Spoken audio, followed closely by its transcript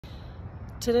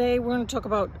Today we're going to talk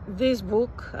about this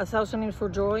book, A Thousand Names for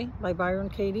Joy by Byron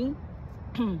Katie.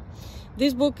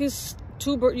 This book is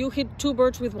you hit two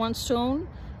birds with one stone.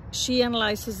 She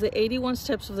analyzes the 81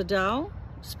 steps of the Tao,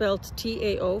 spelled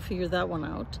T-A-O, figure that one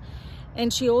out.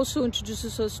 And she also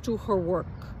introduces us to her work.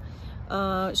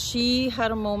 She had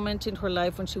a moment in her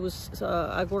life when she was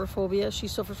agoraphobia. She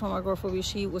suffered from agoraphobia.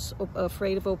 She was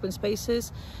afraid of open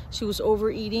spaces. She was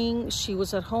overeating. She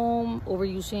was at home,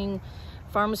 overusing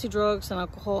pharmacy drugs and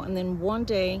alcohol. And then one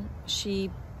day she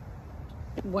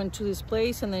went to this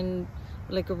place and then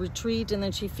like a retreat, and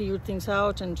then she figured things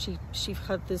out, and she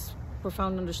had this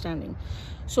profound understanding.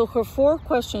 So her 4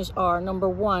 questions are: number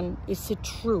 1, is it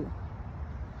true?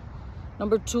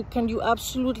 Number 2, can you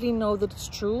absolutely know that it's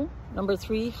true? Number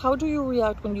 3, how do you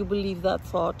react when you believe that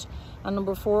thought? And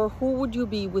number 4, who would you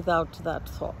be without that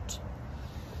thought?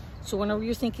 So whenever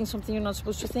you're thinking something you're not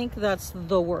supposed to think, that's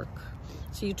the work.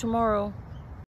 See you tomorrow.